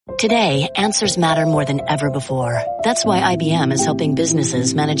Today, answers matter more than ever before. That's why IBM is helping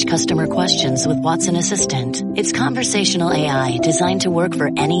businesses manage customer questions with Watson Assistant. It's conversational AI designed to work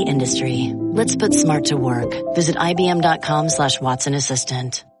for any industry. Let's put smart to work. Visit IBM.com/Watson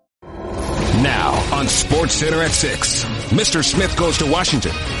Assistant. Now on SportsCenter at 6, Mr. Smith goes to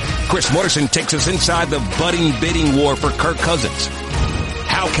Washington. Chris Morrison takes us inside the budding bidding war for Kirk Cousins.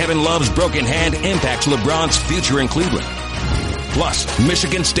 How Kevin Love's broken hand impacts LeBron's future in Cleveland. Plus,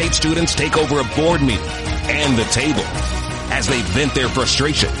 Michigan State students take over a board meeting and the table as they vent their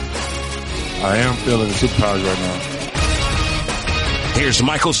frustration. I am feeling the superpowers right now. Here's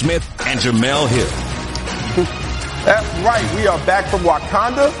Michael Smith and Jemele Hill. That's right. We are back from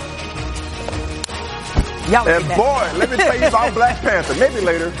Wakanda. And boy, let me tell you about Black Panther. Maybe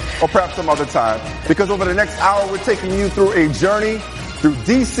later or perhaps some other time. Because over the next hour, we're taking you through a journey through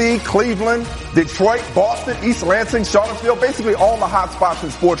D.C., Cleveland, Detroit, Boston, East Lansing, Charlottesville, basically all the hot spots in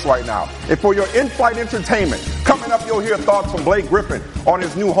sports right now. And for your in-flight entertainment, coming up, you'll hear thoughts from Blake Griffin on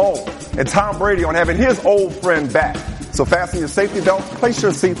his new home and Tom Brady on having his old friend back. So fasten your safety belts, place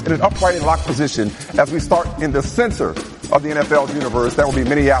your seats in an upright and locked position as we start in the center of the NFL's universe. That will be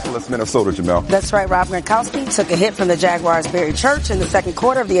Minneapolis, Minnesota, Jemele. That's right. Rob Gronkowski took a hit from the Jaguars' Barry Church in the second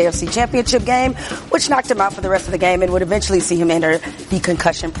quarter of the AFC Championship game, which knocked him out for the rest of the game and would eventually see him enter the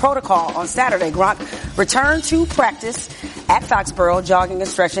concussion protocol. On Saturday, Gronk returned to practice at Foxborough, jogging and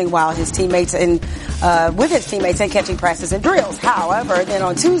stretching while his teammates with his teammates and catching practice and drills. However, then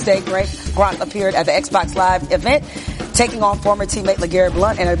on Tuesday, Gronk appeared at the Xbox Live event, taking on former teammate LeGarrette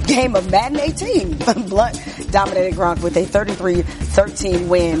Blount in a game of Madden 18. Blount dominated Gronk with a 33-13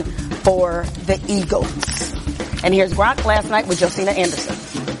 win for the Eagles. And here's Gronk last night with Josina Anderson.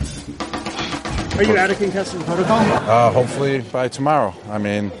 Are you out of concussion protocol? Hopefully by tomorrow. I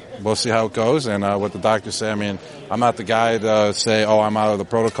mean, we'll see how it goes and what the doctors say. I mean, I'm not the guy to say, I'm out of the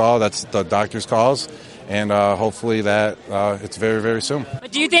protocol. That's the doctor's calls. And hopefully that it's very, very soon.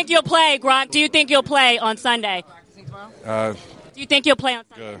 But do you think you'll play, Gronk? Do you think you'll play on Sunday? Do you think you'll play on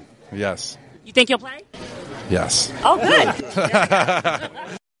Sunday? Yes. You think you'll play? Yes. Oh, good.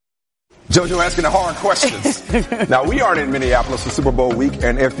 JoJo asking the hard questions. Now, we aren't in Minneapolis for Super Bowl week,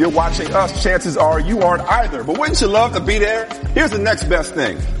 and if you're watching us, chances are you aren't either. But wouldn't you love to be there? Here's the next best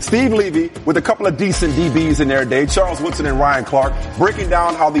thing. Steve Levy with a couple of decent DBs in their day, Charles Woodson and Ryan Clark, breaking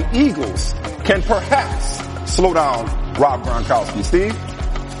down how the Eagles can perhaps slow down Rob Gronkowski. Steve?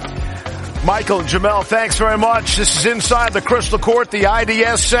 Michael and Jemele, thanks very much. This is inside the Crystal Court, the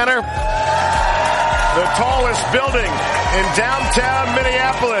IDS Center, the tallest building in downtown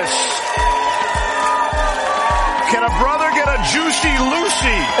Minneapolis. Can a brother get a Juicy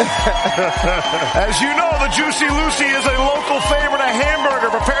Lucy? As you know, the Juicy Lucy is a local favorite, a hamburger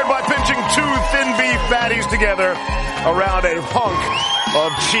prepared by pinching two thin beef patties together around a hunk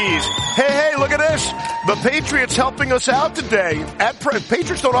of cheese. Hey, look at this. The Patriots helping us out today.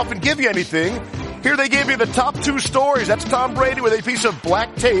 Patriots don't often give you anything. Here they give you the top two stories. That's Tom Brady with a piece of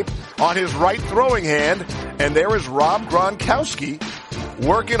black tape on his right throwing hand. And there is Rob Gronkowski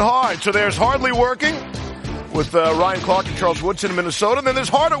working hard. So there's hardly working with Ryan Clark and Charles Woodson in Minnesota. And then there's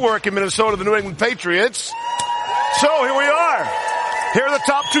hard at work in Minnesota, the New England Patriots. So here we are. Here are the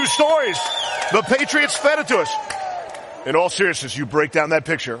top two stories. The Patriots fed it to us. In all seriousness, you break down that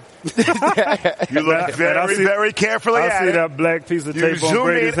picture. You look very carefully at it. I see that black piece of tape on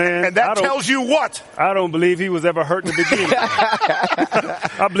Brady's hand. And that tells you what? I don't believe he was ever hurt in the beginning.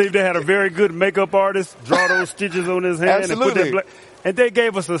 I believe they had a very good makeup artist draw those stitches on his hand. Absolutely. And they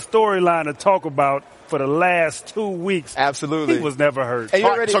gave us a storyline to talk about for the last 2 weeks. Absolutely. He was never hurt. And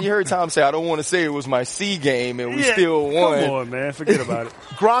you heard Tom say, I don't want to say it was my C game, and we still won. Come on, man. Forget about it.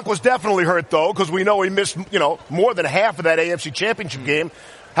 Gronk was definitely hurt, though, because we know he missed, more than half of that AFC Championship game.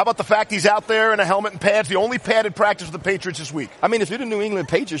 How about the fact he's out there in a helmet and pads, the only padded practice for the Patriots this week? I mean, if you're the New England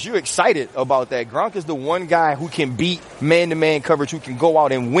Patriots, you're excited about that. Gronk is the one guy who can beat man-to-man coverage, who can go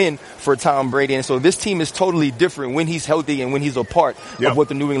out and win for Tom Brady. And so this team is totally different when he's healthy and when he's a part of what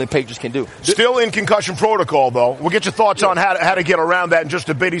the New England Patriots can do. Still in concussion protocol, though. We'll get your thoughts on how to get around that in just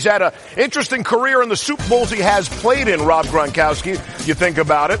a bit. He's had an interesting career in the Super Bowls he has played in, Rob Gronkowski. You think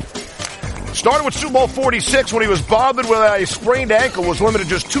about it. Started with Super Bowl 46 when he was bothered with a sprained ankle, was limited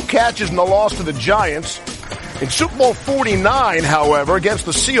to just 2 catches in the loss to the Giants. In Super Bowl 49, however, against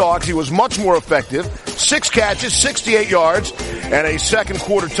the Seahawks, he was much more effective. 6 catches, 68 yards, and a second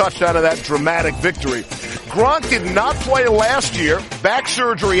quarter touchdown of that dramatic victory. Gronk did not play last year. Back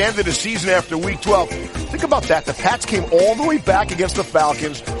surgery ended his season after Week 12. Think about that. The Pats came all the way back against the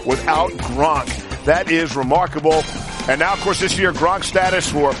Falcons without Gronk. That is remarkable. And now, of course, this year, Gronk's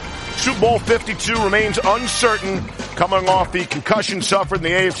status for Super Bowl 52 remains uncertain. coming off the concussion suffered in the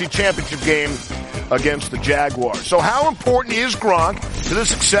AFC Championship game against the Jaguars. So how important is Gronk to the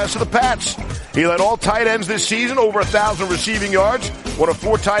success of the Pats? He led all tight ends this season, over 1,000 receiving yards, one of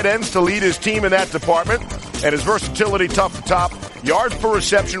 4 tight ends to lead his team in that department, and his versatility tough to top. Yards per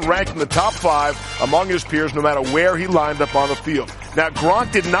reception ranked in the top 5 among his peers no matter where he lined up on the field. Now,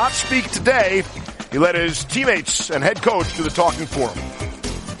 Gronk did not speak today. He let his teammates and head coach do the talking for him.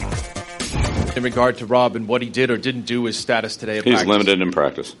 In regard to Rob and what he did or didn't do, his status today at He's practice. limited in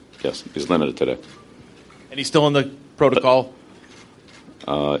practice. Yes, he's limited today. And he's still in the protocol?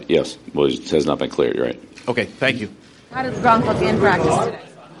 Yes. Well, it has not been cleared, you're right. Okay, thank you. How does Gronk look in practice today?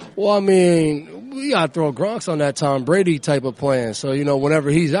 Well, I mean, we got to throw Gronk's on that Tom Brady type of plan. So, whenever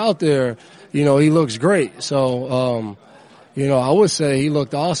he's out there, he looks great. So, I would say he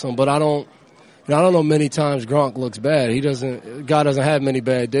looked awesome, but I don't know many times Gronk looks bad. God doesn't have many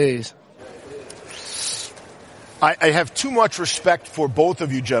bad days. I have too much respect for both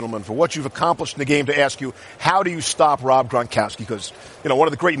of you gentlemen for what you've accomplished in the game to ask you, how do you stop Rob Gronkowski? Because, one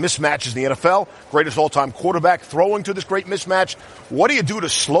of the great mismatches in the NFL, greatest all-time quarterback throwing to this great mismatch. What do you do to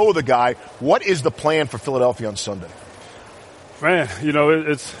slow the guy? What is the plan for Philadelphia on Sunday? Man,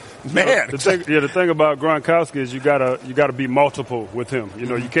 the thing about Gronkowski is you gotta be multiple with him.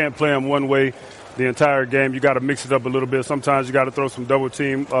 You can't play him one way the entire game. You got to mix it up a little bit. Sometimes you got to throw some double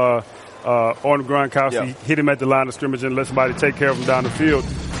team on Gronkowski, hit him at the line of scrimmage and let somebody take care of him down the field.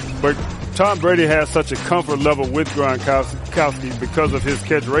 But Tom Brady has such a comfort level with Gronkowski because of his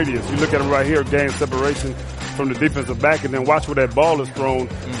catch radius. You look at him right here, gain separation from the defensive back, and then watch where that ball is thrown.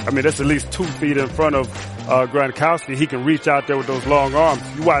 I mean, that's at least 2 feet in front of Gronkowski. He can reach out there with those long arms.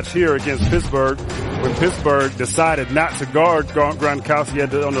 You watch here against Pittsburgh, when Pittsburgh decided not to guard Gronkowski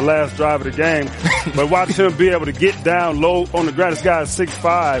on the last drive of the game, but watch him be able to get down low on the ground. This guy is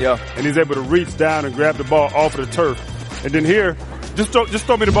 6'5", and he's able to reach down and grab the ball off of the turf. And then here, just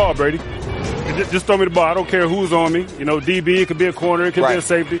throw me the ball, Brady. Just throw me the ball. I don't care who's on me. DB, it could be a corner, it could be a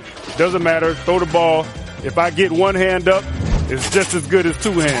safety. Doesn't matter. Throw the ball. If I get one hand up, it's just as good as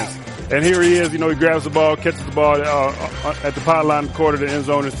 2 hands. And here he is, he grabs the ball, catches the ball at the pylon quarter of the end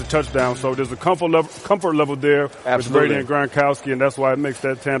zone. It's the touchdown. So there's a comfort level there with Brady and Gronkowski, and that's why it makes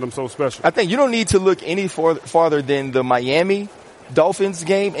that tandem so special. I think you don't need to look any farther than the Miami Dolphins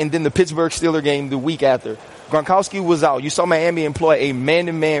game and then the Pittsburgh Steelers game the week after. Gronkowski was out. You saw Miami employ a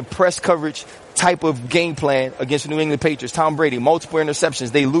man-to-man press coverage type of game plan against the New England Patriots. Tom Brady, multiple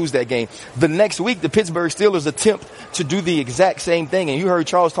interceptions. They lose that game. The next week, the Pittsburgh Steelers attempt to do the exact same thing. And you heard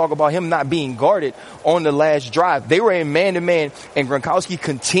Charles talk about him not being guarded on the last drive. They were in man-to-man, and Gronkowski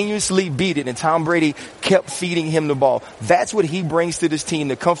continuously beat it, and Tom Brady kept feeding him the ball. That's what he brings to this team,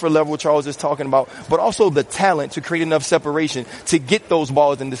 the comfort level Charles is talking about, but also the talent to create enough separation to get those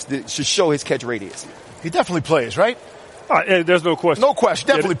balls and to show his catch radius. He definitely plays, right? There's no question. No question.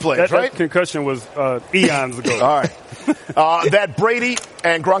 Definitely plays, right? That concussion was eons ago. All right. That Brady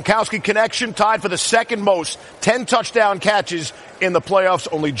and Gronkowski connection tied for the second most 10 touchdown catches in the playoffs.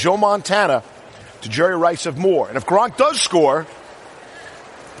 Only Joe Montana to Jerry Rice have more. And if Gronk does score,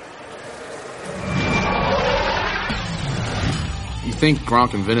 you think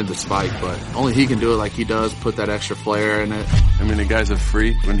Gronk invented the spike, but only he can do it like he does, put that extra flair in it. I mean, the guy's a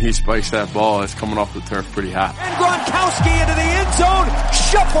freak. When he spikes that ball, it's coming off the turf pretty hot. And Gronkowski into the end zone,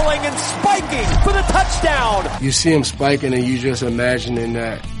 shuffling and spiking for the touchdown. You see him spiking and you just imagining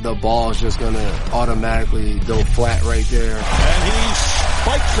that the ball is just going to automatically go flat right there. And he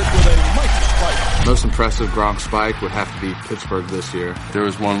spikes it with a mighty spike. Most impressive Gronk spike would have to be Pittsburgh this year. There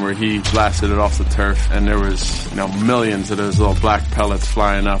was one where he blasted it off the turf, and there was, millions of those little black pellets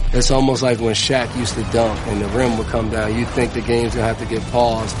flying up. It's almost like when Shaq used to dunk and the rim would come down. You'd think the game's going to have to get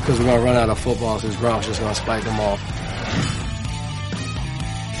paused because we're going to run out of footballs because Gronk's just going to spike them off.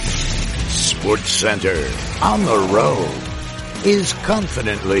 Sports Center on the road is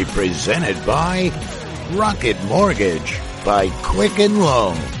confidently presented by Rocket Mortgage by Quicken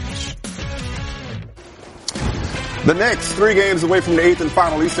Loans. The Knicks, 3 games away from the 8th and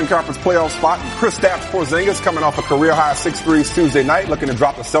final Eastern Conference playoff spot. Kristaps Porzingis coming off a career-high 6 threes Tuesday night, looking to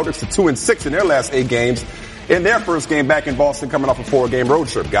drop the Celtics to 2-6 in their last 8 games. In their first game back in Boston, coming off a 4-game road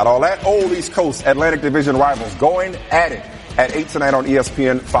trip. Got all that? Old East Coast Atlantic Division rivals going at it at 8 tonight on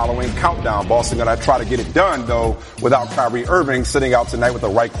ESPN following Countdown. Boston going to try to get it done, though, without Kyrie Irving sitting out tonight with a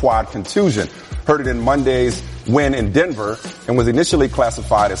right quad contusion. Heard it in Monday's win in Denver and was initially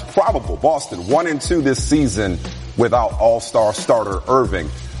classified as probable. Boston 1-2 this season without all-star starter Irving.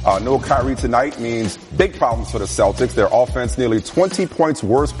 No Kyrie tonight means big problems for the Celtics. Their offense nearly 20 points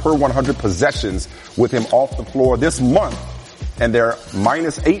worse per 100 possessions with him off the floor this month and their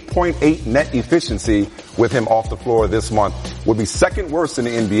minus 8.8 net efficiency with him off the floor this month would be second worst in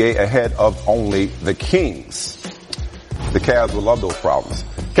the NBA ahead of only the Kings. The Cavs will love those problems.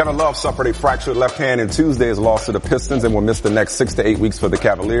 Kevin Love suffered a fractured left hand in Tuesday's loss to the Pistons and will miss the next 6 to 8 weeks for the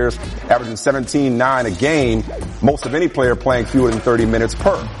Cavaliers, averaging 17-9 a game, most of any player playing fewer than 30 minutes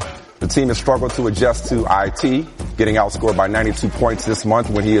per. The team has struggled to adjust to IT, getting outscored by 92 points this month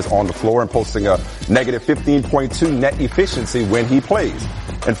when he is on the floor and posting a negative 15.2 net efficiency when he plays.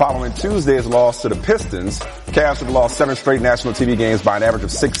 And following Tuesday's loss to the Pistons, Cavs have lost 7 straight national TV games by an average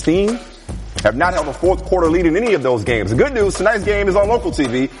of 16, have not held a fourth quarter lead in any of those games. The good news, tonight's game is on local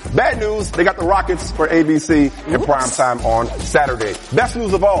TV. Bad news, they got the Rockets for ABC in primetime on Saturday. Best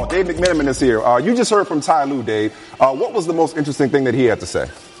news of all, Dave McMenamin is here. You just heard from Ty Lue, Dave. What was the most interesting thing that he had to say?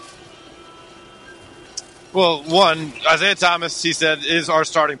 Well, one, Isaiah Thomas, he said, is our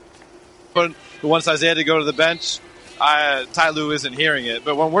starting. But once Isaiah to go to the bench, Ty Lue isn't hearing it.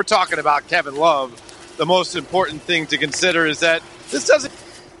 But when we're talking about Kevin Love, the most important thing to consider is that this doesn't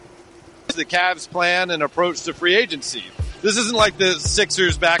the Cavs' plan and approach to free agency. This isn't like the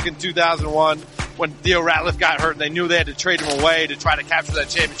Sixers back in 2001 when Theo Ratliff got hurt and they knew they had to trade him away to try to capture that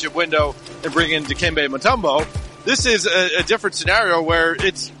championship window and bring in Dikembe Mutombo. This is a different scenario where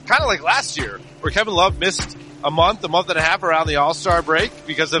it's kind of like last year where Kevin Love missed a month and a half around the All-Star break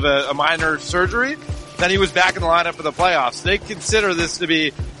because of a minor surgery. Then he was back in the lineup for the playoffs. They consider this to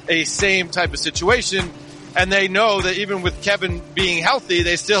be a same type of situation. And they know that even with Kevin being healthy,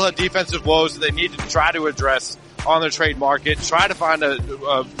 they still have defensive woes that they need to try to address on their trade market, try to find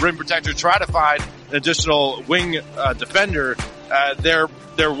a rim protector, try to find an additional wing defender.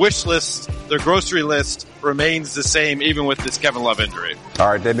 Their wish list, their grocery list remains the same even with this Kevin Love injury. All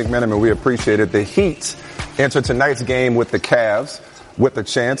right, Dave McMenamin, we appreciate it. The Heat enter tonight's game with the Cavs with a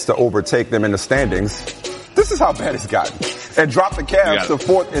chance to overtake them in the standings. This is how bad it's gotten. And drop the Cavs to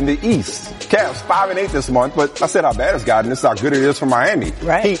fourth in the East. Cavs 5-8 this month, but I said how bad it's gotten. This is how good it is for Miami.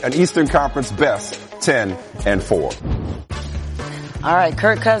 Right. Heat, an Eastern Conference best, 10-4. All right,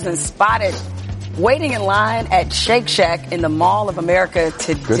 Kirk Cousins spotted waiting in line at Shake Shack in the Mall of America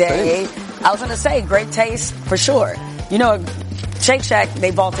today. I was going to say, great taste for sure. You know, Shake Shack,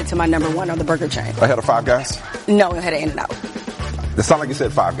 they vaulted to my number one on the burger chain. Ahead of Five Guys? No, ahead of In-N-Out. It sounded like you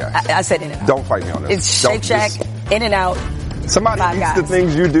said Five Guys. I said In-N-Out. Don't fight me on this. It's Shake Shack, In-N-Out. Somebody eats the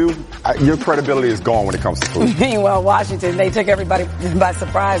things you do, your credibility is gone when it comes to food. Meanwhile, Washington, they took everybody by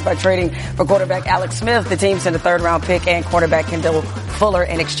surprise by trading for quarterback Alex Smith. The team sent a third-round pick and quarterback Kendall Fuller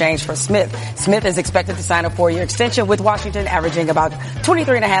in exchange for Smith. Smith is expected to sign a 4-year extension with Washington, averaging about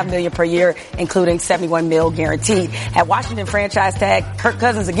 $23.5 million per year, including $71 million guaranteed. At Washington franchise tag, Kirk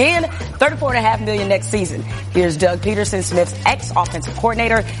Cousins again, $34.5 million next season. Here's Doug Peterson, Smith's ex-offensive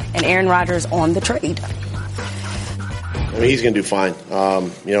coordinator, and Aaron Rodgers on the trade. I mean, he's going to do fine.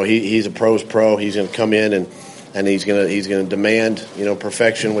 He's a pro's pro. He's going to come in and he's going to demand,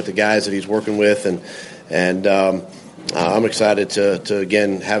 perfection with the guys that he's working with. And I'm excited to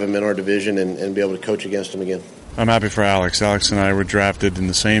again have him in our division and be able to coach against him again. I'm happy for Alex. Alex and I were drafted in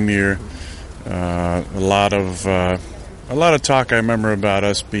the same year. A lot of talk I remember about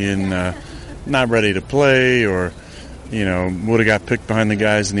us being not ready to play or, would have got picked behind the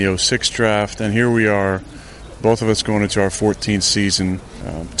guys in the 06 draft. And here we are. Both of us going into our 14th season.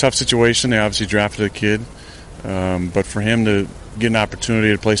 Tough situation. They obviously drafted a kid. But for him to get an opportunity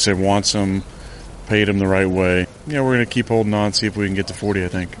at a place that wants him, paid him the right way, we're going to keep holding on, see if we can get to 40, I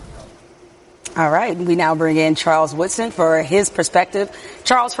think. All right. We now bring in Charles Woodson for his perspective.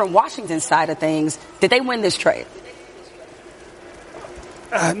 Charles, from Washington's side of things, did they win this trade?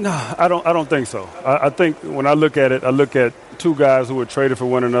 No, I don't think so. I think when I look at it, I look at two guys who were traded for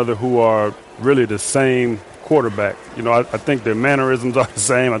one another who are really the same quarterback. I think their mannerisms are the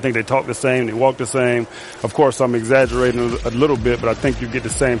same. I think they talk the same. They walk the same. Of course, I'm exaggerating a little bit, but I think you get the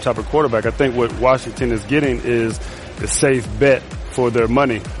same type of quarterback. I think what Washington is getting is the safe bet for their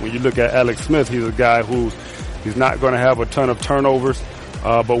money. When you look at Alex Smith, he's a guy he's not going to have a ton of turnovers,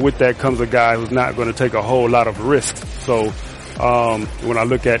 but with that comes a guy who's not going to take a whole lot of risks. So when I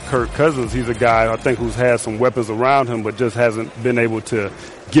look at Kirk Cousins, he's a guy I think who's had some weapons around him, but just hasn't been able to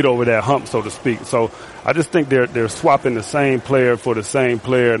get over that hump, so to speak. So I just think they're swapping the same player for the same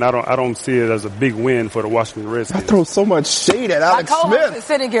player, and I don't see it as a big win for the Washington Redskins. I throw so much shade at Alex Smith. My co-host is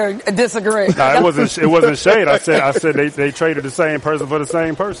sitting here disagreeing. No, it wasn't shade. I said they traded the same person for the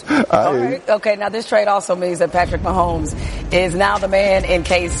same person. All right. Okay, now this trade also means that Patrick Mahomes is now the man in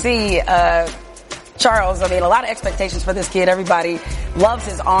KC. Charles, a lot of expectations for this kid. Everybody loves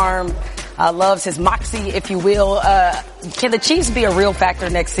his arm. Loves his moxie, if you will. Can the Chiefs be a real factor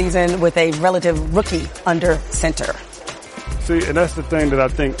next season with a relative rookie under center? See, and that's the thing that I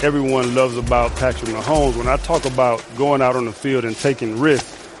think everyone loves about Patrick Mahomes. When I talk about going out on the field and taking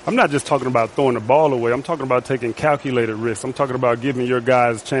risks, I'm not just talking about throwing the ball away. I'm talking about taking calculated risks. I'm talking about giving your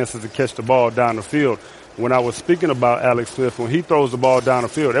guys chances to catch the ball down the field. When I was speaking about Alex Smith, when he throws the ball down the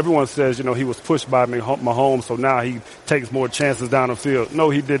field, everyone says, he was pushed by Mahomes, so now he takes more chances down the field. No,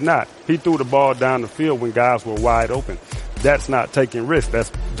 he did not. He threw the ball down the field when guys were wide open. That's not taking risks.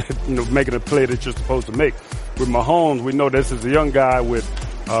 That's, making a play that you're supposed to make. With Mahomes, we know this is a young guy with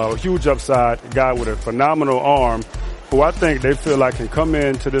a huge upside, a guy with a phenomenal arm, who I think they feel like can come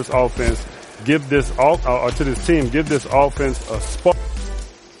into this offense, give this to this team, give this offense a spark.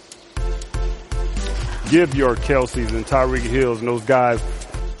 Give your Kelce's and Tyreek Hills and those guys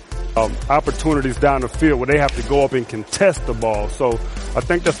opportunities down the field where they have to go up and contest the ball. So I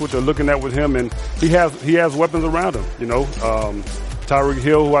think that's what they're looking at with him, and he has weapons around him. Tyreek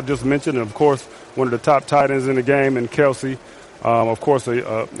Hill, who I just mentioned, and of course one of the top tight ends in the game, and Kelce. Of course,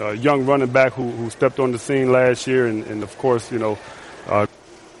 a young running back who stepped on the scene last year, and of course, All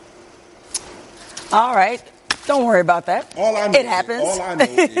right. Don't worry about that. It happens. All I know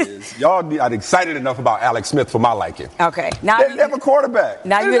is y'all are excited enough about Alex Smith for my liking. Okay. Now they have a quarterback.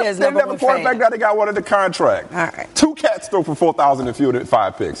 Now you're his number one fan. They have a quarterback now. They got one of the contract. All right. 2 cats throw for 4,000 and fielded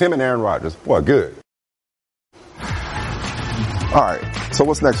 5 picks. Him and Aaron Rodgers. Boy, good. All right. So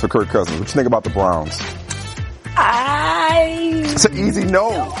what's next for Kirk Cousins? What you think about the Browns? It's an easy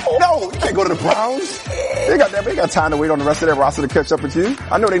no. No, you can't go to the Browns. They got time to wait on the rest of their roster to catch up with you.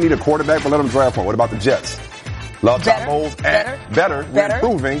 I know they need a quarterback, but let them draft one. What about the Jets? Love Tom Bowles. Better. We're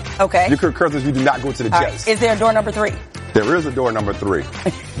improving. Okay. You're Kirk Cousins. You do not go to the Jets. Right. Is there a door number 3? There is a door number 3.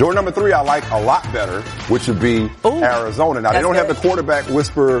 Door number 3 I like a lot better, which would be Arizona. Now, they don't have the quarterback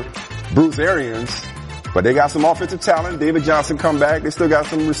whisperer Bruce Arians, but they got some offensive talent. David Johnson come back. They still got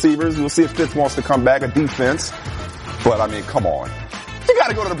some receivers. We'll see if Fitz wants to come back, a defense. But, I mean, come on. You got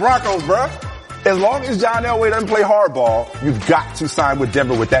to go to the Broncos, bro. As long as John Elway doesn't play hardball, you've got to sign with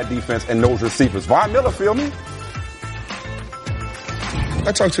Denver with that defense and those receivers. Von Miller, feel me?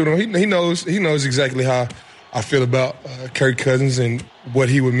 I talked to him. He knows exactly how I feel about Kirk Cousins and what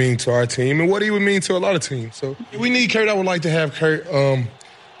he would mean to our team and what he would mean to a lot of teams. So we need Kirk. I would like to have Kirk.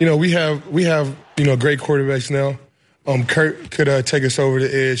 We have great quarterbacks now. Kirk could take us over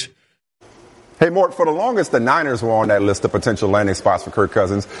the edge. Hey, Mort, for the longest, the Niners were on that list of potential landing spots for Kirk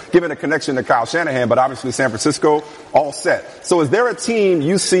Cousins, given a connection to Kyle Shanahan, but obviously San Francisco all set. So is there a team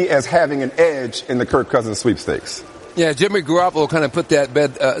you see as having an edge in the Kirk Cousins sweepstakes? Yeah, Jimmy Garoppolo kind of put that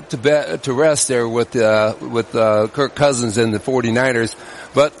bed to rest there with Kirk Cousins and the 49ers.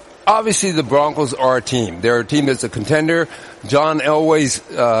 But obviously the Broncos are a team. They're a team that's a contender. John Elway's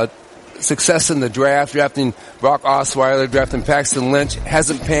success in the draft, drafting Brock Osweiler, drafting Paxton Lynch,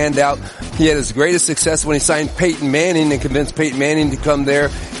 hasn't panned out. He had his greatest success when he signed Peyton Manning and convinced Peyton Manning to come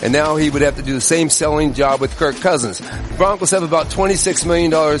there, and now he would have to do the same selling job with Kirk Cousins. The Broncos have about $26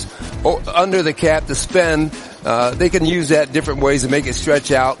 million under the cap to spend. They can use that different ways and make it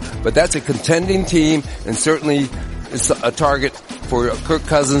stretch out, but that's a contending team, and certainly it's a target for Kirk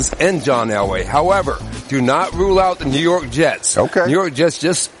Cousins and John Elway. However, do not rule out the New York Jets. Okay. New York Jets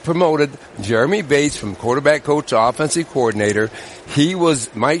just promoted Jeremy Bates from quarterback coach to offensive coordinator. He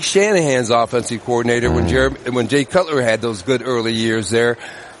was Mike Shanahan's offensive coordinator when Jay Cutler had those good early years there.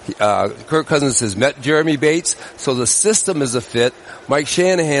 Kirk Cousins has met Jeremy Bates, so the system is a fit. Mike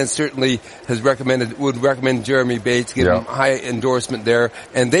Shanahan certainly would recommend Jeremy Bates, give him high endorsement there,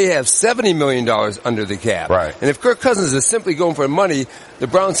 and they have $70 million under the cap. Right. And if Kirk Cousins is simply going for money, the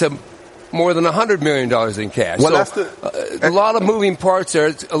Browns have more than $100 million in cash. Well, so a lot of moving parts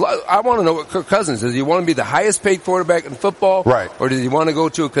there. I want to know what Kirk Cousins is. Does he want to be the highest paid quarterback in football? Right. Or does he want to go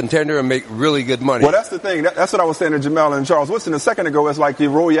to a contender and make really good money? Well, that's the thing. That's what I was saying to Jamel and Charles Woodson a second ago. It's like you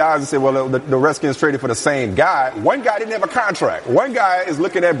roll your eyes and say, well, the Redskins traded for the same guy. One guy didn't have a contract. One guy is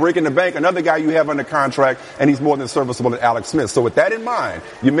looking at breaking the bank. Another guy you have under contract, and he's more than serviceable than Alex Smith. So with that in mind,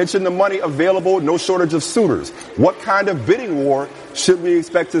 you mentioned the money available, no shortage of suitors. What kind of bidding war should we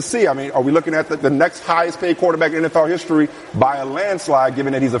expect to see? I mean, are we looking at the next highest paid quarterback in NFL history by a landslide,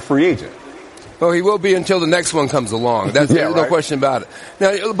 given that he's a free agent? Well, he will be until the next one comes along. There's no question about it.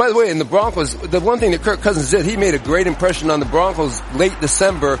 Now, by the way, in the Broncos, the one thing that Kirk Cousins did, he made a great impression on the Broncos late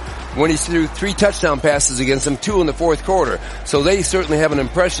December when he threw 3 touchdown passes against them, 2 in the fourth quarter. So they certainly have an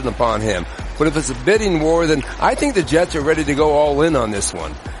impression upon him. But if it's a bidding war, then I think the Jets are ready to go all in on this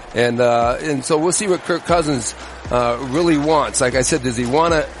one. And so we'll see what Kirk Cousins really wants. Like I said, does he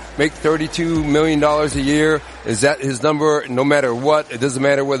want to make $32 million a year? Is that his number no matter what? It doesn't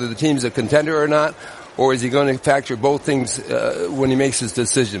matter whether the team's a contender or not. or is he going to factor both things when he makes his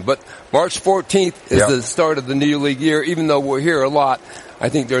decision? But March 14th is the start of the new league year, even though we're here a lot. I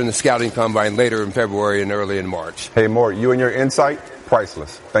think during the scouting combine later in February and early in March. Hey, Mort, you and your insight,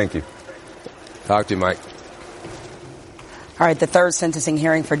 priceless. Thank you. Talk to you, Mike. All right, the third sentencing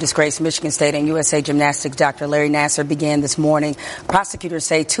hearing for disgraced Michigan State and USA Gymnastics Dr. Larry Nassar began this morning. Prosecutors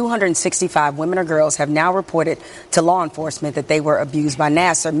say 265 women or girls have now reported to law enforcement that they were abused by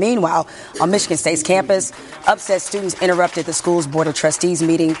Nassar. Meanwhile, on Michigan State's campus, upset students interrupted the school's Board of Trustees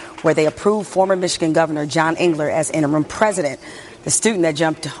meeting where they approved former Michigan Governor John Engler as interim president. The student that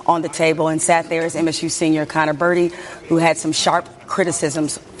jumped on the table and sat there is MSU senior Connor Birdie, who had some sharp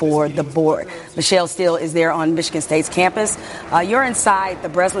criticisms for the board. Michelle Steele is there on Michigan State's campus. You're inside the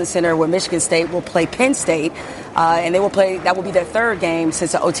Breslin Center where Michigan State will play Penn State, and that will be their third game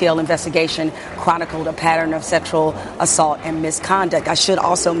since the OTL investigation chronicled a pattern of sexual assault and misconduct. I should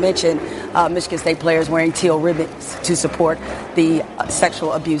also mention Michigan State players wearing teal ribbons to support the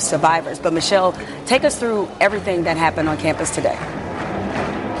sexual abuse survivors. But Michelle, take us through everything that happened on campus today.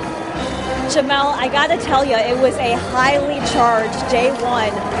 Jemele, I got to tell you, it was a highly charged day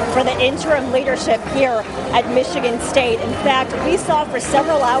one for the interim leadership here at Michigan State. In fact, we saw for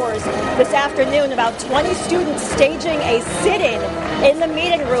several hours this afternoon about 20 students staging a sit-in in the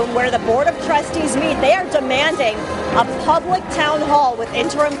meeting room where the Board of Trustees meet. They are demanding a public town hall with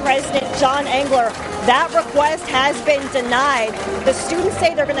interim president John Engler. That request has been denied. The students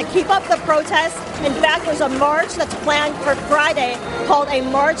say they're going to keep up the protest. In fact, there's a march that's planned for Friday called a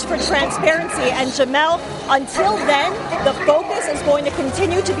March for Transparency. And Jemele, until then, the focus is going to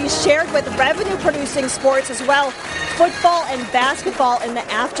continue to be shared with revenue-producing sports as well, football and basketball in the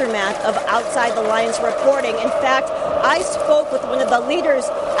aftermath of Outside the Lines reporting. In fact, I spoke with one of the leaders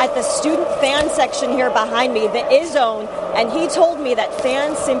at the student fan section here behind me, the I-Zone, and he told me that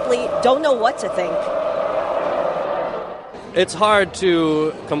fans simply don't know what to think. It's hard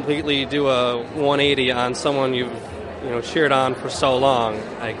to completely do a 180 on someone you've cheered on for so long.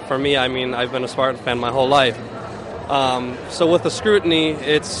 Like for me, I mean, I've been a Spartan fan my whole life. So with the scrutiny,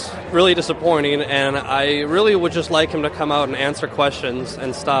 it's really disappointing, and I really would just like him to come out and answer questions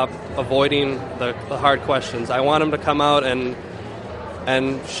and stop avoiding the hard questions. I want him to come out and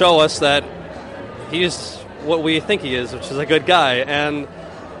show us that he's what we think he is, which is a good guy. And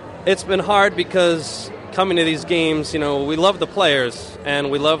it's been hard because coming to these games, we love the players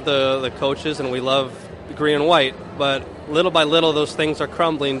and we love the coaches and we love green and white, but little by little those things are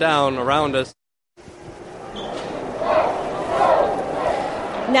crumbling down around us.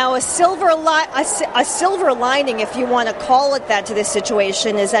 Now, a silver lining, if you want to call it that, to this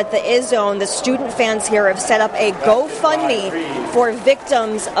situation is that the I-Zone, the student fans here, have set up a GoFundMe for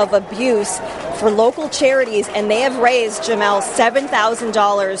victims of abuse for local charities, and they have raised, Jemele,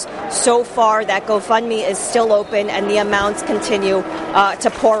 $7,000 so far. That GoFundMe is still open, and the amounts continue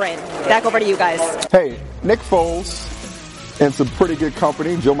to pour in. Back over to you guys. Hey, Nick Foles and some pretty good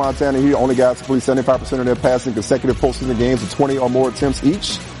company. Joe Montana, he only got to complete 75% of their passing consecutive postseason games with 20 or more attempts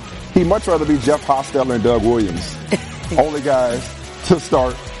each. He'd much rather be Jeff Hostetler and Doug Williams. Only guys to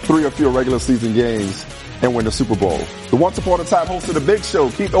start 3 or fewer regular season games and win the Super Bowl. The once upon a time host of The Big Show,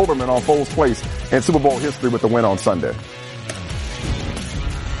 Keith Olbermann, on Foles Place and Super Bowl history with the win on Sunday.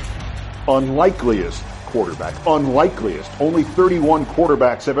 Unlikeliest quarterback. Unlikeliest. Only 31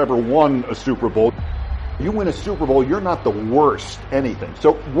 quarterbacks have ever won a Super Bowl. You win a Super Bowl, you're not the worst anything.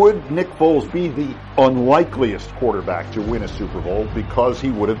 So would Nick Foles be the unlikeliest quarterback to win a Super Bowl because he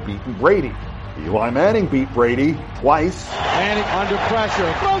would have beaten Brady? Eli Manning beat Brady twice. Manning under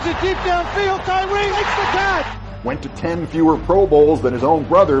pressure. Throws it deep downfield. Tyree makes the catch. Went to 10 fewer Pro Bowls than his own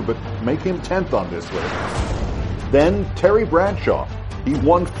brother, but make him 10th on this list. Then Terry Bradshaw. He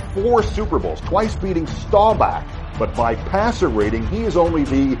won 4 Super Bowls, twice beating Staubach. But by passer rating, he is only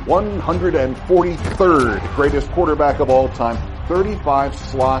the 143rd greatest quarterback of all time, 35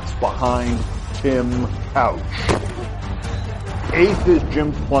 slots behind Tim Couch. 8th is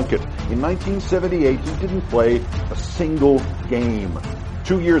Jim Plunkett. In 1978, he didn't play a single game.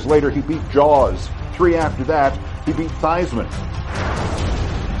 2 years later, he beat Jaws. 3 after that, he beat Theismann.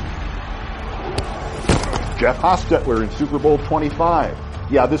 Jeff Hostetler in Super Bowl 25.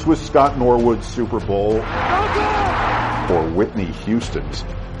 Yeah, this was Scott Norwood's Super Bowl. Or Whitney Houston's.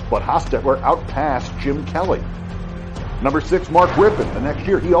 But Hostetler outpassed Jim Kelly. Number 6, Mark Rypien. The next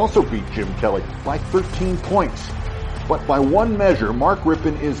year, he also beat Jim Kelly by 13 points. But by one measure, Mark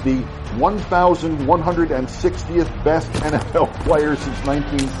Rypien is the 1,160th best NFL player since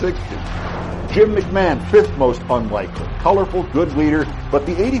 1960. Jim McMahon, 5th most unlikely. Colorful, good leader, but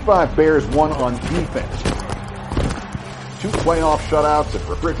the 85 Bears won on defense. 2 playoff shutouts, and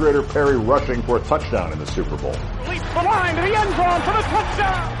Refrigerator Perry rushing for a touchdown in the Super Bowl. Leaps the line to the end zone for the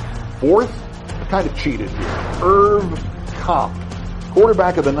touchdown. Fourth, I kind of cheated here. Irv Comp,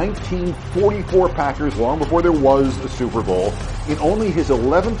 quarterback of the 1944 Packers, long before there was a Super Bowl. In only his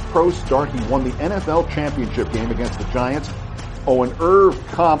 11th pro start, he won the NFL championship game against the Giants. Oh, and Irv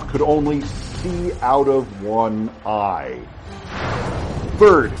Comp could only see out of one eye.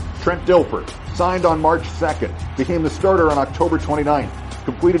 Third, Trent Dilfer, signed on March 2nd, became the starter on October 29th,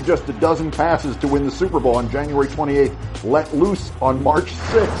 completed just a dozen passes to win the Super Bowl on January 28th, let loose on March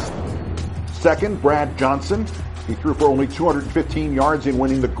 6th. Second, Brad Johnson. He threw for only 215 yards in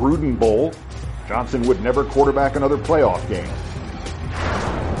winning the Gruden Bowl. Johnson would never quarterback another playoff game.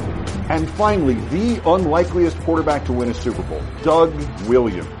 And finally, the unlikeliest quarterback to win a Super Bowl, Doug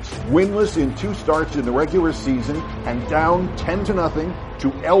Williams. Winless in 2 starts in the regular season and down 10-0 to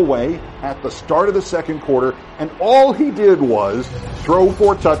Elway at the start of the second quarter. And all he did was throw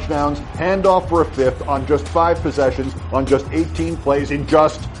 4 touchdowns, hand off for a 5th on just 5 possessions on just 18 plays in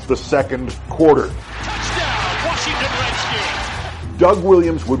just the second quarter. Touchdown, Washington Redskins. Doug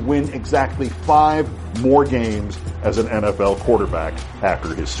Williams would win exactly 5 more games as an NFL quarterback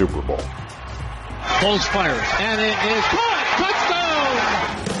after his Super Bowl. Foles fires, and it is caught. Touchdown!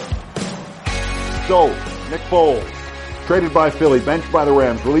 So, Nick Foles, traded by Philly, benched by the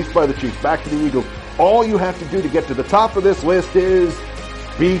Rams, released by the Chiefs, back to the Eagles. All you have to do to get to the top of this list is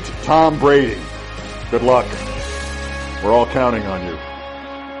beat Tom Brady. Good luck. We're all counting on you.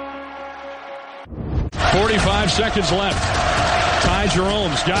 45 seconds left. Ty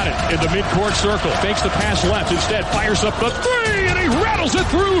Jerome's got it in the midcourt circle. Fakes the pass left. Instead, fires up the 3, and he rattles it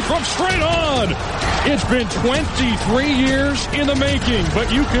through from straight on. It's been 23 years in the making,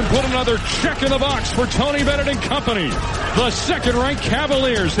 but you can put another check in the box for Tony Bennett and company. The second-ranked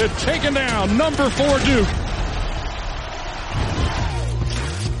Cavaliers have taken down number 4 Duke.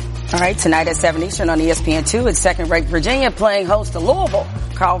 All right, tonight at 7 Eastern on ESPN2, it's second-ranked Virginia playing host to Louisville.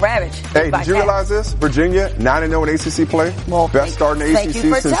 Carl Ravage. Hey, did you realize this? Virginia, 9-0 in ACC play. Well, best start in the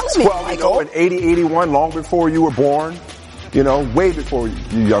ACC since 12-0 in 80-81, long before you were born. You know, way before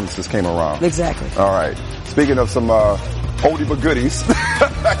you youngsters came around. Exactly. All right. Speaking of some oldie but goodies,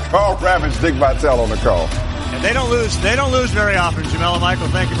 Carl Ravage, Dick Vitale on the call. And they don't lose very often, Jamel and Michael.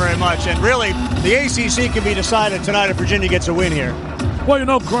 Thank you very much. And really, the ACC can be decided tonight if Virginia gets a win here. Well, you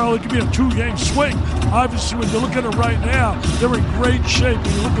know, Carl, it could be a 2-game swing. Obviously, when you look at it right now, they're in great shape.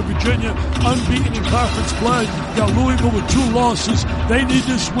 When you look at Virginia, unbeaten in conference play. You got Louisville with 2 losses. They need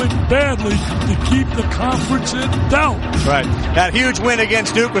this win badly to keep the conference in doubt. Right. That huge win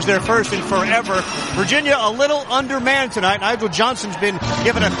against Duke was their first in forever. Virginia a little undermanned tonight. Nigel Johnson's been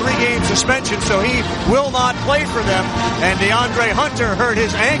given a 3-game suspension, so he will not play for them. And DeAndre Hunter hurt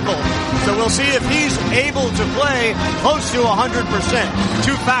his ankle. So we'll see if he's able to play close to 100%.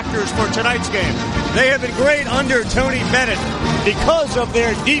 2 factors for tonight's game. They have been great under Tony Bennett because of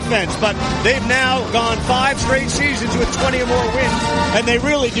their defense, but they've now gone 5 straight seasons with 20 or more wins, and they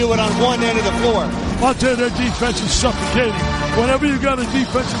really do it on one end of the floor. I'll tell you, their defense is suffocating. Whenever you got a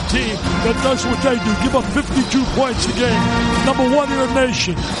defensive team that does what they do, give up 52 points a game, number 1 in the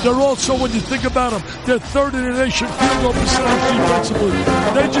nation. They're also, when you think about them, they're 3rd in the nation field goal percentage defensively.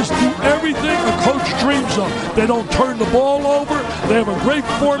 They just do everything a coach dreams of. They don't turn the ball over. They have a great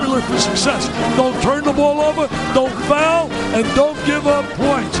formula for success. Don't turn the ball over, don't foul, and don't give up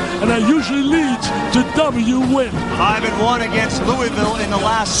points. And that usually leads to W win. 5-1 against Louisville in the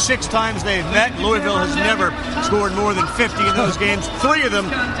last 6 times they've met. Louisville has never scored more than 50 in those games. 3 of them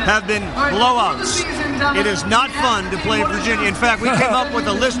have been blowouts. It is not fun to play Virginia. In fact, we came up with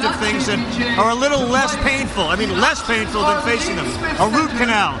a list of things that are a little less painful. I mean, less painful than facing them. A root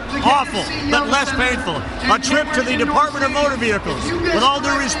canal, awful, but less painful. A trip to the Department of Motor Vehicles, with all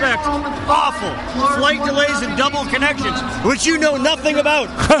due respect, awful. Flight delays and double connections, which you know nothing about.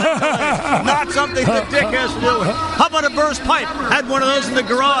 Not something that Dick has to do with. How about a burst pipe? Had one of those in the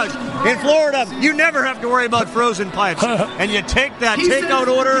garage. In Florida, you never have to worry about frozen pipes. And you take that takeout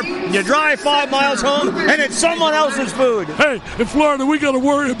order, you drive 5 miles home, and it's someone else's food. Hey, in Florida, we got to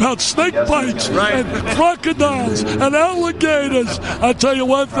worry about snake bites and crocodiles and alligators. I'll tell you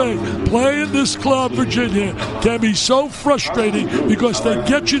one thing, playing this club, Virginia, can be so frustrating because they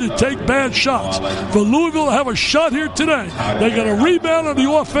get you to take bad shots. For Louisville to have a shot here today, they got to rebound on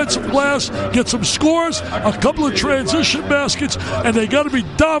the offensive glass, get some scores, a couple of transition baskets, and they got to be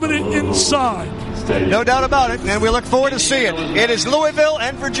dominant inside. No doubt about it, and we look forward to see it. It is Louisville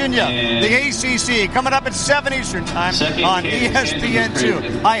and Virginia, the ACC, coming up at 7 Eastern time on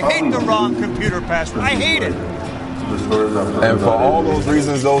ESPN2. I hate the wrong computer password. I hate it. And for all those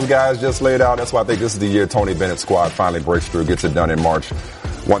reasons those guys just laid out, that's why I think this is the year Tony Bennett's squad finally breaks through, gets it done in March.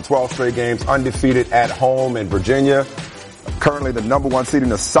 Won 12 straight games, undefeated at home in Virginia. Currently the number one seed in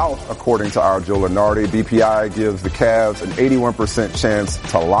the South, according to our Joe Lunardi. BPI gives the Cavs an 81% chance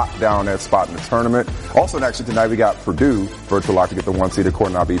to lock down that spot in the tournament. Also, actually, tonight we got Purdue, virtual lock to get the one seed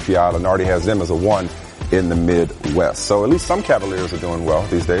according to our BPI. Lunardi has them as a 1 in the Midwest. So at least some Cavaliers are doing well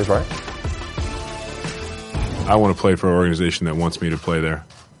these days, right? I want to play for an organization that wants me to play there.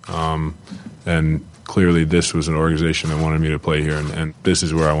 And clearly this was an organization that wanted me to play here, and this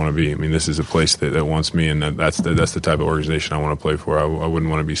is where I want to be. I mean, this is a place that wants me, and that's the type of organization I want to play for. I wouldn't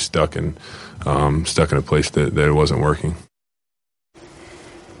want to be stuck in a place that wasn't working.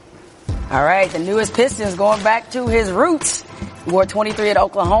 All right, the newest Pistons going back to his roots. He wore 23 at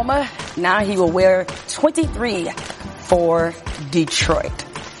Oklahoma. Now he will wear 23 for Detroit.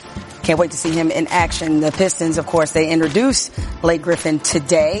 Can't wait to see him in action. The Pistons, of course, they introduced Blake Griffin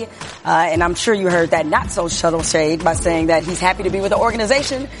today. And I'm sure you heard that not so subtle shade by saying that he's happy to be with an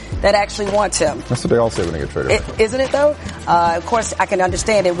organization that actually wants him. That's what they all say when they get traded. Isn't it, though? Of course, I can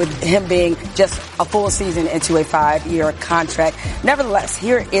understand it with him being just a full season into a 5-year contract. Nevertheless,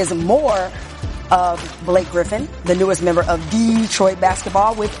 here is more of Blake Griffin, the newest member of Detroit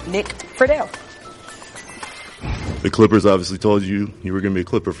basketball, with Nick Friedel. The Clippers obviously told you were going to be a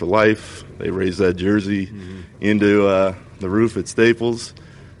Clipper for life. They raised that jersey into the roof at Staples.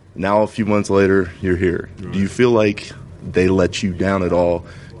 Now, a few months later, you're here. Right. Do you feel like they let you down at all,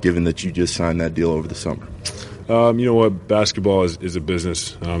 given that you just signed that deal over the summer? You know what? Basketball is a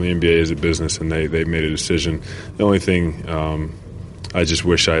business. The NBA is a business, and they made a decision. The only thing I just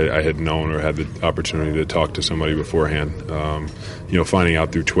wish I had known or had the opportunity to talk to somebody beforehand. Finding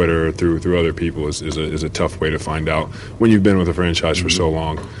out through Twitter or through other people is a tough way to find out when you've been with a franchise for so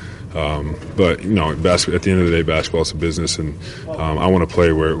long. But at the end of the day, basketball is a business, and I want to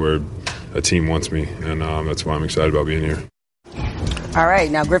play where a team wants me, and that's why I'm excited about being here. All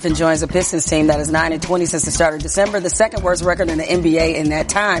right, now Griffin joins the Pistons team that is 9-20 since the start of December, the second worst record in the NBA in that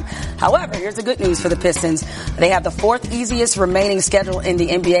time. However, here's the good news for the Pistons. They have the fourth easiest remaining schedule in the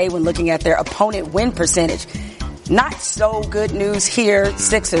NBA when looking at their opponent win percentage. Not so good news here.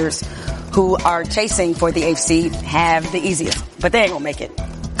 Sixers, who are chasing for the 8th seed, have the easiest, but they ain't gonna make it.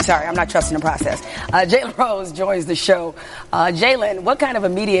 Sorry, I'm not trusting the process. Jalen Rose joins the show. Jalen, what kind of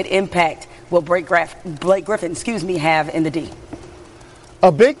immediate impact will Blake Griffin, have in the D?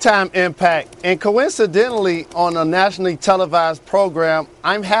 A big-time impact, and coincidentally, on a nationally televised program,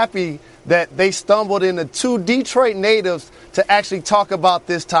 I'm happy that they stumbled into two Detroit natives to actually talk about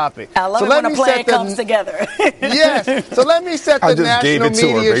this topic. I love it when a plan comes together. Yes. So let me set the national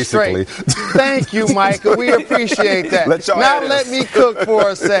media straight. Thank you, Michael. We appreciate that. Let me cook for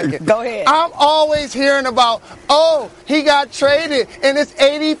a second. Go ahead. I'm always hearing about, he got traded, and it's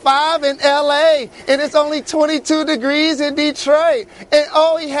 85 in L.A., and it's only 22 degrees in Detroit. And,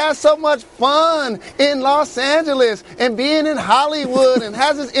 he has so much fun in Los Angeles and being in Hollywood and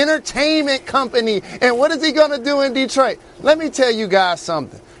has his entertainment company. And what is he going to do in Detroit? Let me tell you guys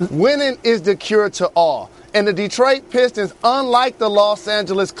something. Winning is the cure to all. And the Detroit Pistons, unlike the Los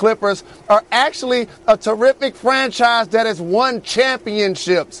Angeles Clippers, are actually a terrific franchise that has won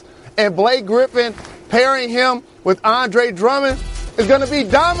championships. And Blake Griffin, pairing him with Andre Drummond, is going to be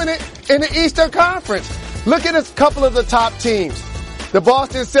dominant in the Eastern Conference. Look at a couple of the top teams. The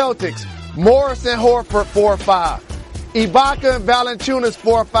Boston Celtics, Morris and Horford 4-5. Ibaka and Valanciunas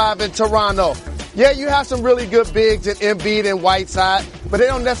 4-5 in Toronto. Yeah, you have some really good bigs in Embiid and Whiteside, but they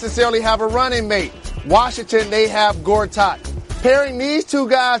don't necessarily have a running mate. Washington, they have Gortat. Pairing these two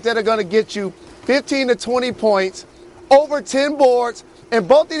guys that are going to get you 15 to 20 points, over 10 boards, and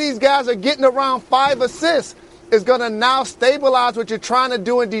both of these guys are getting around 5 assists, is going to now stabilize what you're trying to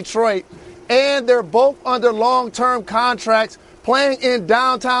do in Detroit. And they're both under long-term contracts playing in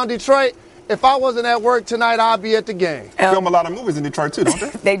downtown Detroit. If I wasn't at work tonight, I'd be at the game. Film a lot of movies in Detroit, too, don't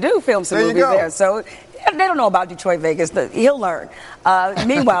they? They do film some movies there. So they don't know about Detroit, Vegas. He'll learn.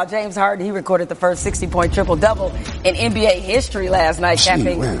 Meanwhile, James Harden, he recorded the first 60-point triple-double in NBA history last night,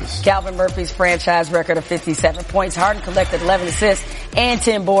 capping Calvin Murphy's franchise record of 57 points. Harden collected 11 assists and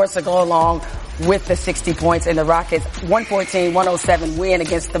 10 boards to go along with the 60 points in the Rockets' 114-107 win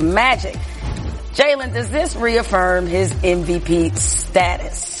against the Magic. Jalen, does this reaffirm his MVP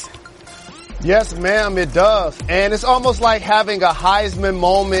status? Yes, ma'am, it does. And it's almost like having a Heisman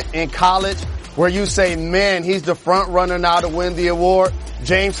moment in college where you say, man, he's the front runner now to win the award.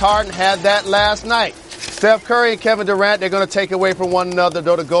 James Harden had that last night. Steph Curry and Kevin Durant, they're going to take away from one another,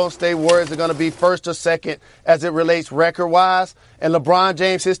 though the Golden State Warriors are going to be first or second as it relates record-wise. And LeBron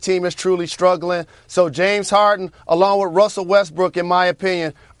James, his team is truly struggling. So James Harden, along with Russell Westbrook, in my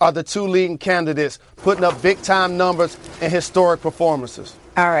opinion, are the two leading candidates, putting up big-time numbers and historic performances.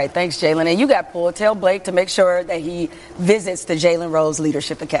 All right, thanks, Jalen. And you got pulled. Tell Blake to make sure that he visits the Jalen Rose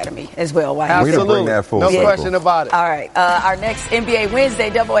Leadership Academy as well. Absolutely. No question about it. All right, our next NBA Wednesday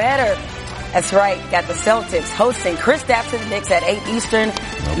doubleheader. That's right. Got the Celtics hosting Chris Stapps and the Knicks at 8 Eastern.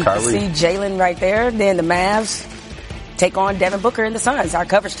 You can see Jalen right there. Then the Mavs take on Devin Booker and the Suns. Our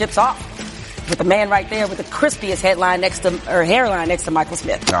coverage tips off with the man right there with the crispiest hairline next to Michael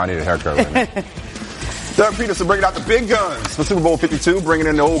Smith. No, I need a haircut right now. Doug Peterson bringing out the big guns for Super Bowl 52, bringing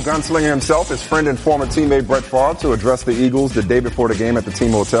in the old gunslinger himself, his friend and former teammate Brett Favre, to address the Eagles the day before the game at the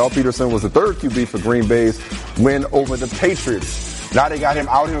team hotel. Peterson was the third QB for Green Bay's win over the Patriots. Now they got him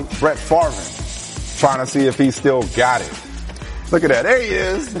out here, Brett Favre, trying to see if he still got it. Look at that. There he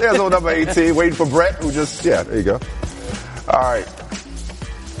is. There's old number 18, waiting for Brett, who there you go. All right.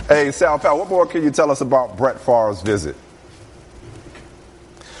 Hey, Sal Powell, what more can you tell us about Brett Favre's visit?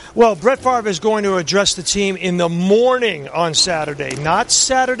 Well, Brett Favre is going to address the team in the morning on Saturday, not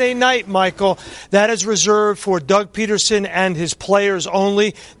Saturday night, Michael. That is reserved for Doug Peterson and his players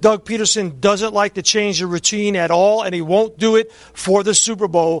only. Doug Peterson doesn't like to change the routine at all, and he won't do it for the Super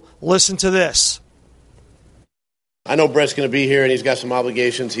Bowl. Listen to this. I know Brett's going to be here, and he's got some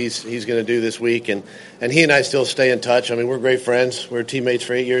obligations he's going to do this week, and he and I still stay in touch. I mean, we're great friends. We're teammates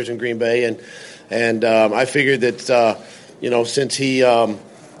for 8 years in Green Bay, and I figured that since he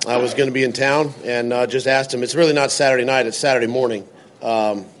I was going to be in town, and just asked him. It's really not Saturday night; it's Saturday morning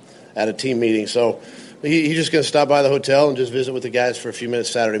at a team meeting. So he's just going to stop by the hotel and just visit with the guys for a few minutes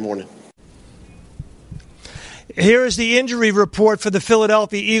Saturday morning. Here is the injury report for the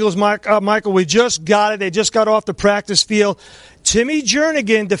Philadelphia Eagles, Michael. We just got it. They just got off the practice field. Timmy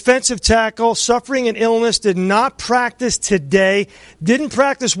Jernigan, defensive tackle, suffering an illness, did not practice today. Didn't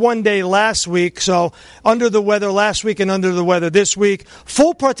practice one day last week, so under the weather last week and under the weather this week.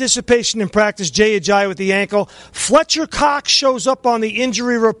 Full participation in practice, Jay Ajayi with the ankle. Fletcher Cox shows up on the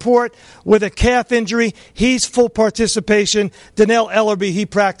injury report with a calf injury. He's full participation. Donnell Ellerbe, he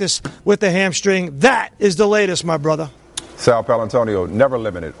practiced with the hamstring. That is the latest, my brother. Sal Palantonio, never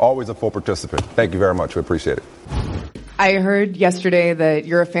limited, always a full participant. Thank you very much. We appreciate it. I heard yesterday that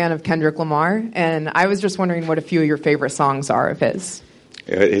you're a fan of Kendrick Lamar, and I was just wondering what a few of your favorite songs are of his.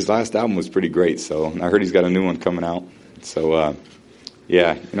 His last album was pretty great, so I heard he's got a new one coming out. So, I'm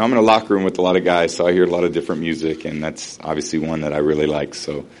in a locker room with a lot of guys, so I hear a lot of different music, and that's obviously one that I really like.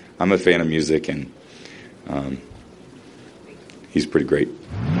 So I'm a fan of music, and he's pretty great.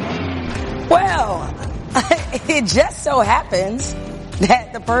 Well, it just so happens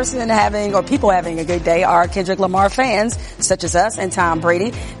that the people having a good day are Kendrick Lamar fans, such as us and Tom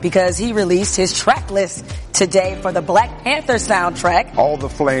Brady, because he released his track list today for the Black Panther soundtrack. All the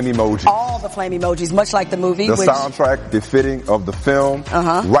flame emojis, much like the movie. The soundtrack befitting of the film,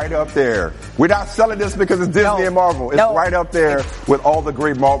 right up there. We're not selling this because it's Disney and Marvel. It's right up there with all the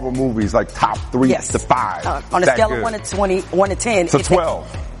great Marvel movies, like top 3 to 5. On a scale of 1 to 10. So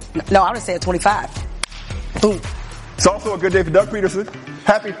 12. No, I would say a 25. Boom. It's also a good day for Doug Peterson.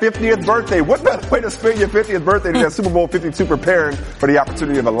 Happy 50th birthday. What better way to spend your 50th birthday than at Super Bowl 52 preparing for the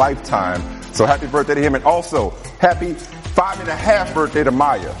opportunity of a lifetime. So happy birthday to him. And also, happy 5.5 birthday to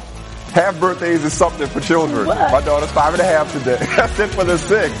Maya. Half birthdays is something for children. What? My daughter's 5.5 today. That's it for the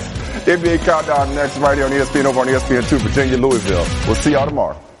 6th. NBA Countdown next right here on ESPN over on ESPN2, Virginia, Louisville. We'll see y'all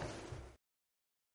tomorrow.